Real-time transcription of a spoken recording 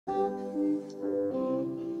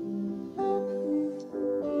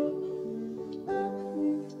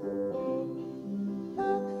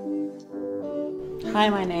Hi,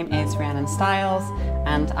 my name is Rhyannon Styles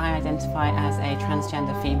and I identify as a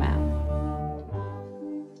transgender female.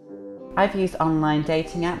 I've used online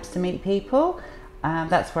dating apps to meet people.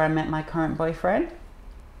 That's where I met my current boyfriend.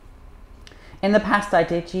 In the past I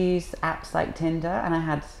did use apps like Tinder and I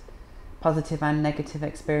had positive and negative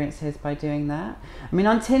experiences by doing that. I mean,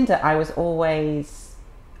 on Tinder I was always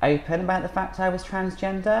open about the fact I was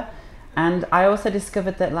transgender, and I also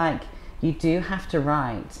discovered that you do have to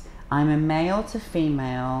write, I'm a male to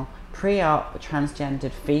female, pre-op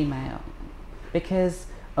transgendered female, because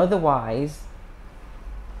otherwise,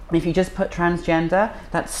 if you just put transgender,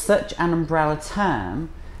 that's such an umbrella term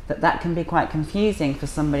that can be quite confusing for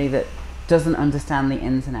somebody that doesn't understand the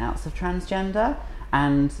ins and outs of transgender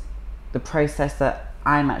and the process that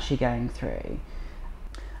I'm actually going through.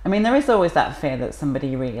 I mean, there is always that fear that somebody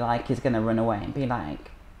you really like is going to run away and be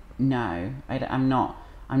like, no, I'm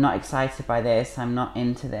not excited by this, I'm not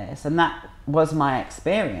into this. And that was my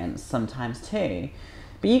experience sometimes too.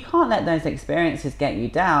 But you can't let those experiences get you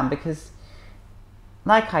down, because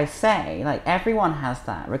like I say, everyone has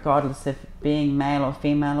that, regardless of being male or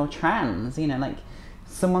female or trans. You know,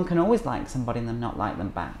 someone can always like somebody and then not like them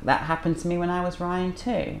back. That happened to me when I was Ryan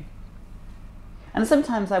too. And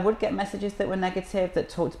sometimes I would get messages that were negative, that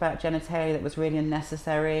talked about genitalia that was really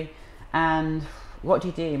unnecessary. And what do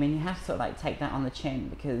you do? I mean, you have to sort of take that on the chin,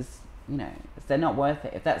 because, you know, they're not worth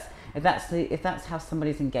it. If that's how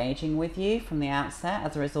somebody's engaging with you from the outset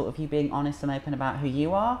as a result of you being honest and open about who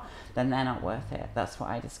you are, then they're not worth it. That's what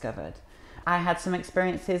I discovered. I had some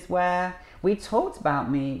experiences where we talked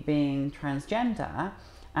about me being transgender,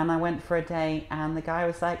 and I went for a date and the guy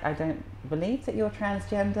was like, I don't believe that you're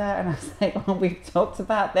transgender. And I was like, well, we've talked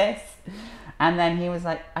about this. And then he was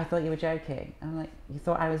like, I thought you were joking. And I'm like, you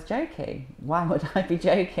thought I was joking? Why would I be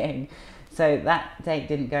joking? So that date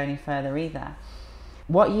didn't go any further either.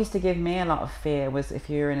 What used to give me a lot of fear was if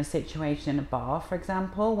you were in a situation in a bar, for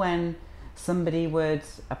example, when somebody would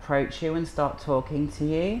approach you and start talking to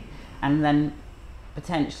you and then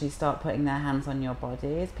potentially start putting their hands on your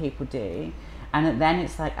body, as people do. And then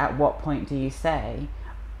it's like, at what point do you say,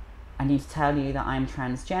 I need to tell you that I'm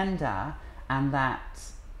transgender, and that,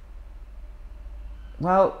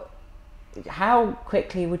 well, how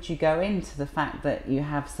quickly would you go into the fact that you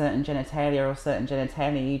have certain genitalia or certain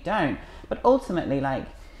genitalia you don't? But ultimately,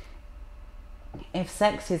 if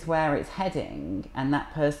sex is where it's heading and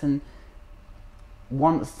that person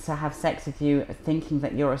wants to have sex with you thinking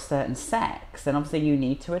that you're a certain sex, then obviously you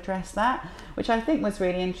need to address that, which I think was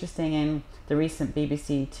really interesting in the recent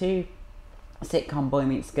BBC Two sitcom Boy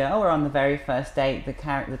Meets Girl, where on the very first date the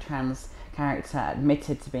trans character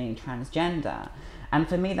admitted to being transgender. And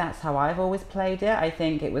for me, that's how I've always played it. I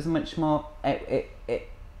think it was much more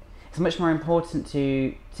it's much more important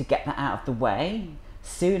to get that out of the way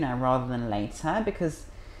sooner rather than later, because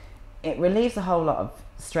it relieves a whole lot of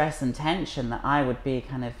stress and tension that I would be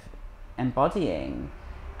kind of embodying.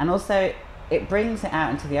 And also it brings it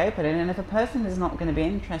out into the open, and if a person is not going to be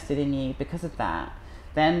interested in you because of that,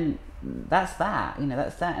 then that's that, you know,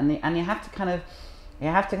 that's that. And you have to kind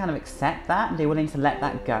of accept that and be willing to let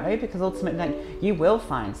that go, because ultimately you will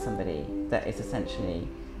find somebody that is essentially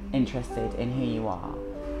interested in who you are.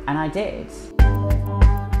 And I did.